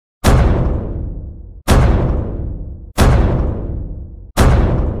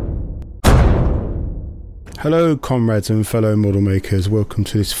Hello comrades and fellow model makers, welcome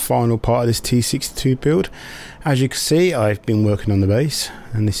to this final part of this T62 build. As you can see, I've been working on the base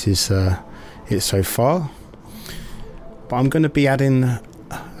and this is it so far, but I'm going to be adding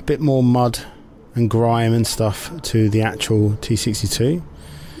a bit more mud and grime and stuff to the actual T62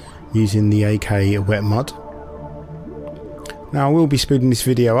 using the AK wet mud. Now I will be speeding this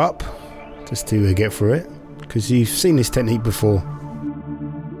video up just to get through it, because you've seen this technique before.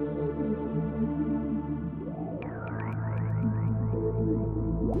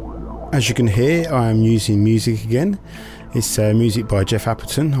 As you can hear, I am using music again. It's music by Jeff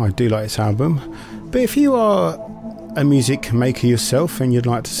Appleton. I do like this album. But if you are a music maker yourself and you'd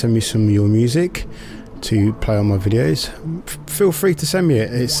like to send me some of your music to play on my videos, feel free to send me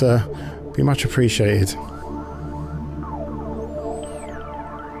it. It's be much appreciated.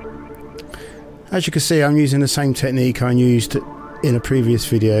 As you can see, I'm using the same technique I used in a previous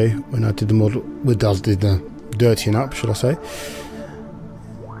video when I did the model, did the dirtying up, should I say.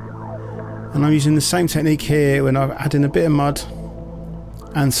 And I'm using the same technique here when I'm adding a bit of mud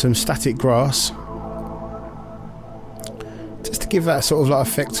and some static grass, just to give that sort of like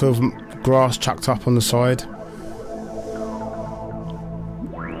effect of grass chucked up on the side.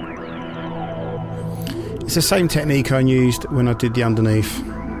 It's the same technique I used when I did the underneath.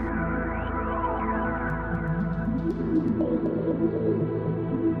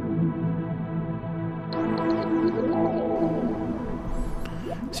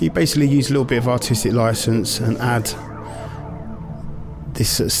 So you basically use a little bit of artistic license and add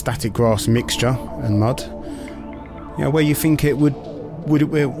this static grass mixture and mud. You know, where you think it would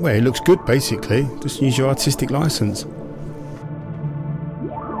where it looks good, basically. Just use your artistic license.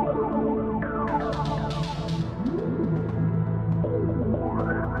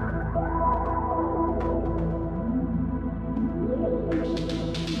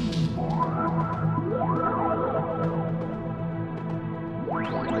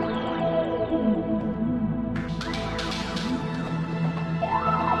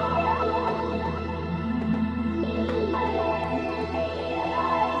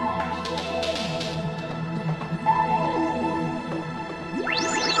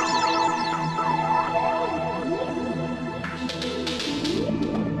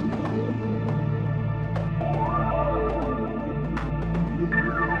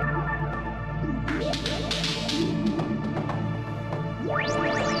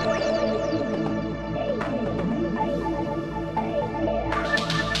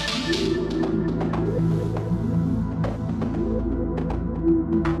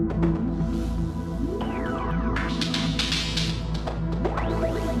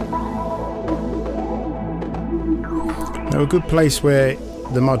 Now a good place where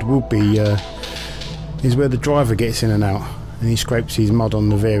the mud will be is where the driver gets in and out, and he scrapes his mud on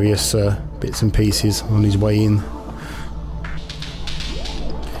the various bits and pieces on his way in.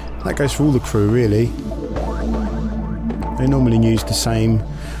 That goes for all the crew really. They normally use the same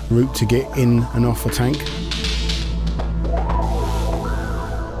route to get in and off a tank.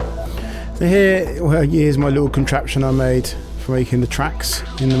 So here, well, here's my little contraption I made for making the tracks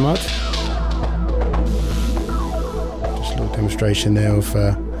in the mud. Demonstration there of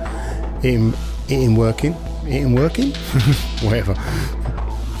it working, whatever.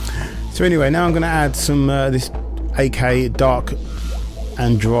 So anyway, now I'm going to add some this AK dark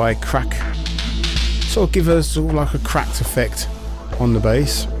and dry crack, sort of give us sort of like a cracked effect on the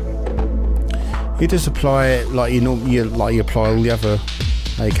base. You just apply it like you normally like you apply all the other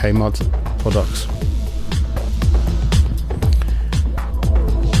AK mud products.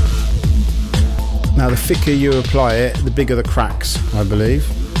 Now the thicker you apply it, the bigger the cracks, I believe.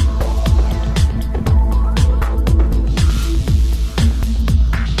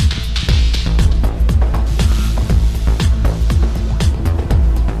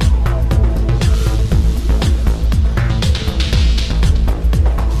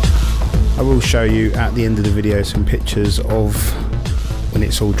 I will show you at the end of the video some pictures of when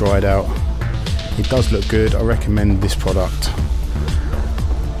it's all dried out. It does look good. I recommend this product.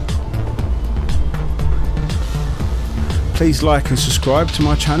 Please like and subscribe to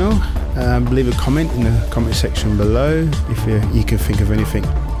my channel. Leave a comment in the comment section below if you can think of anything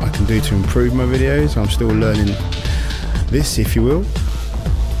I can do to improve my videos. I'm still learning this, if you will.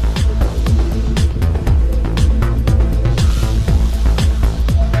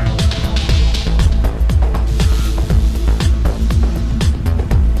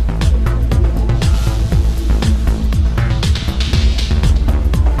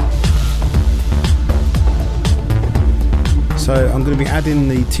 So I'm going to be adding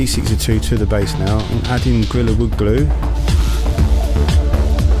the T62 to the base now. I'm adding Gorilla Wood Glue.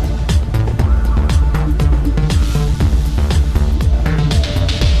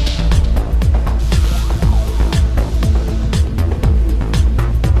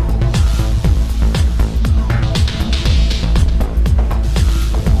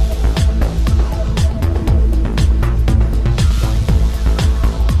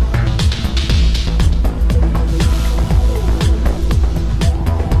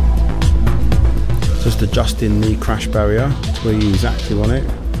 just adjusting the crash barrier to where you exactly want it,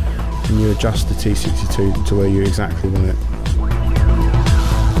 and you adjust the T62 to where you exactly want it.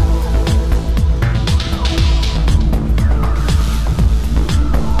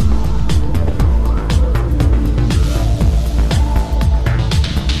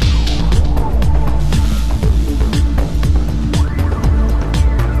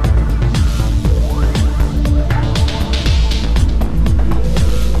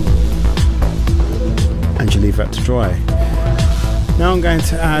 Leave that to dry. Now I'm going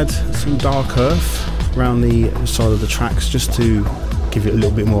to add some dark earth around the side of the tracks just to give it a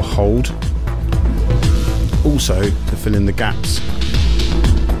little bit more hold, also to fill in the gaps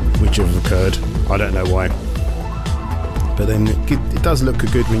which have occurred. I don't know why, but then it does look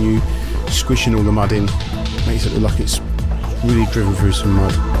good when you squishing all the mud in. Makes it look like it's really driven through some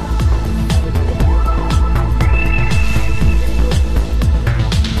mud.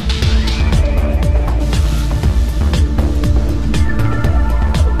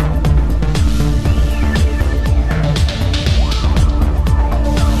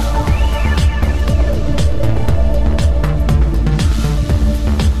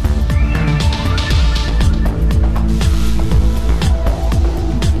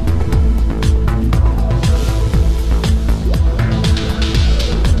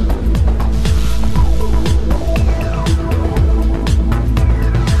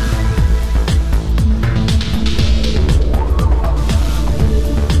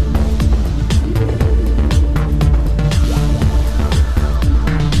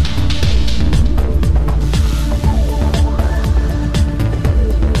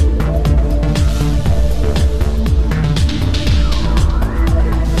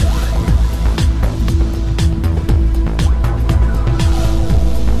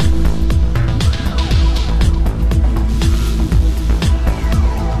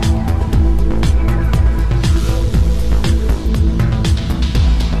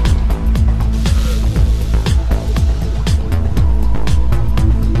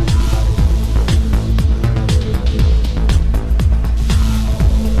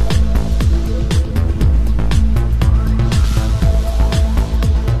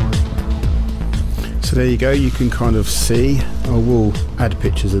 So there you go, you can kind of see, I will add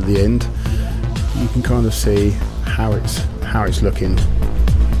pictures at the end, you can kind of see how it's looking.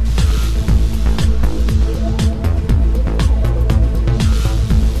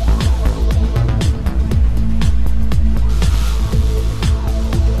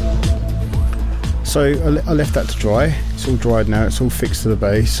 So I left that to dry, it's all dried now, it's all fixed to the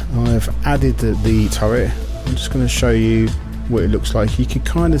base. I've added the turret. I'm just going to show you what it looks like. You can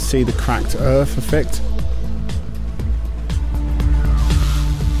kind of see the cracked earth effect.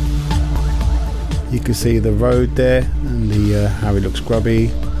 You can see the road there and the how it looks grubby,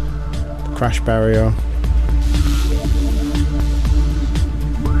 the crash barrier.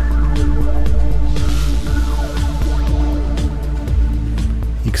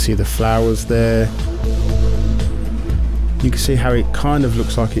 You can see the flowers there. You can see how it kind of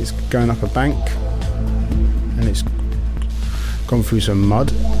looks like it's going up a bank and it's gone through some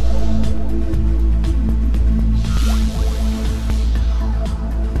mud.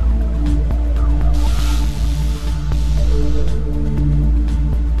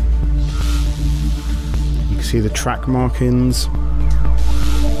 You can see the track markings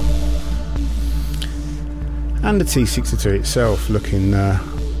and the T62 itself looking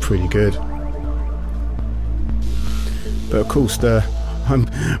pretty good. But of course I'm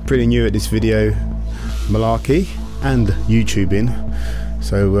pretty new at this video malarkey and YouTubing,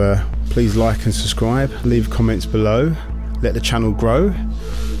 so please like and subscribe, leave comments below, let the channel grow,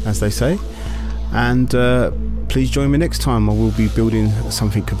 as they say, and please join me next time. I will be building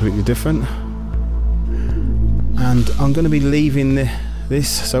something completely different, and I'm going to be leaving this,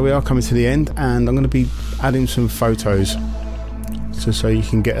 so we are coming to the end, and I'm going to be adding some photos so you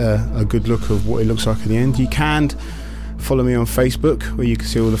can get a good look of what it looks like at the end. You can follow me on Facebook where you can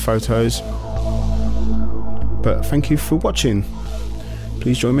see all the photos. But thank you for watching.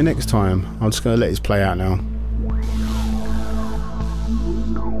 Please join me next time. I'm just going to let this play out now.